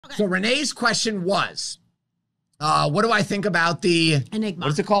So Renee's question was, what do I think about the Enigma?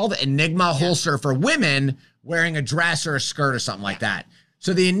 What's it called? Enigma holster for women wearing a dress or a skirt or something like that.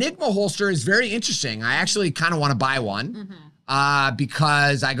 So the Enigma holster is very interesting. I actually kind of want to buy one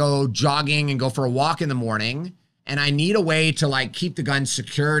because I go jogging and go for a walk in the morning, and I need a way to like keep the gun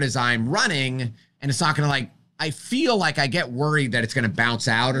secured as I'm running, and it's not going to like, I feel like I get worried that it's going to bounce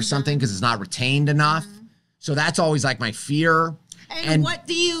out or something because it's not retained enough. So that's always like my fear. And what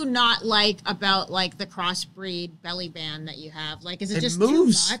do you not like about like the crossbreed belly band that you have? Like, is it just too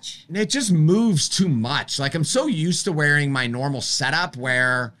much? It just moves too much. Like, I'm so used to wearing my normal setup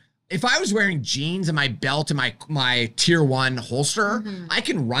where if I was wearing jeans and my belt and my tier 1 holster, I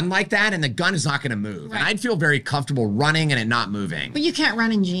can run like that and the gun is not going to move. And I'd feel very comfortable running and it not moving. But you can't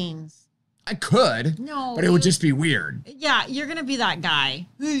run in jeans. I could. No. But it would just be weird. Yeah, you're going to be that guy.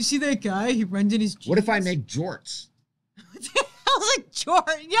 Hey, see that guy? He runs in his jeans. What if I make jorts? I was like,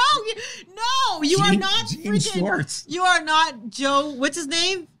 George, no, you are not freaking shorts. You are not Joe. What's his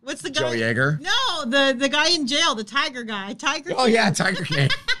name? What's the guy? Joe Yeager? No, the guy in jail, the Tiger guy. Tiger Oh, King. yeah, Tiger King.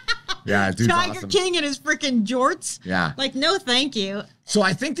 Yeah, dude's Tiger awesome. King and his freaking jorts. Yeah. Like, no, thank you. So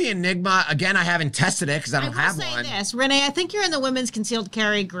I think the Enigma, again, I haven't tested it because I don't have one. I will say this, Renee, I think you're in the women's concealed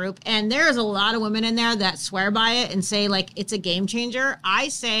carry group, and there is a lot of women in there that swear by it and say, like, it's a game changer. I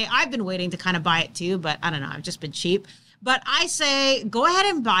say, I've been waiting to kind of buy it too, but I don't know, I've just been cheap. But I say, go ahead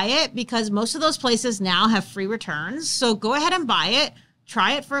and buy it because most of those places now have free returns. So go ahead and buy it.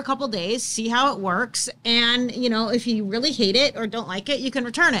 Try it for a couple days, see how it works. And, you know, if you really hate it or don't like it, you can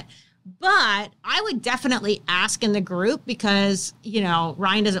return it. But I would definitely ask in the group because, you know,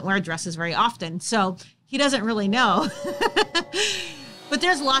 Ryan doesn't wear dresses very often. So he doesn't really know. But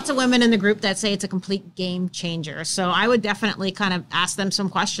there's lots of women in the group that say it's a complete game changer. So I would definitely kind of ask them some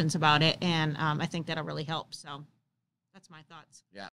questions about it. And I think that'll really help. So that's my thoughts. Yeah.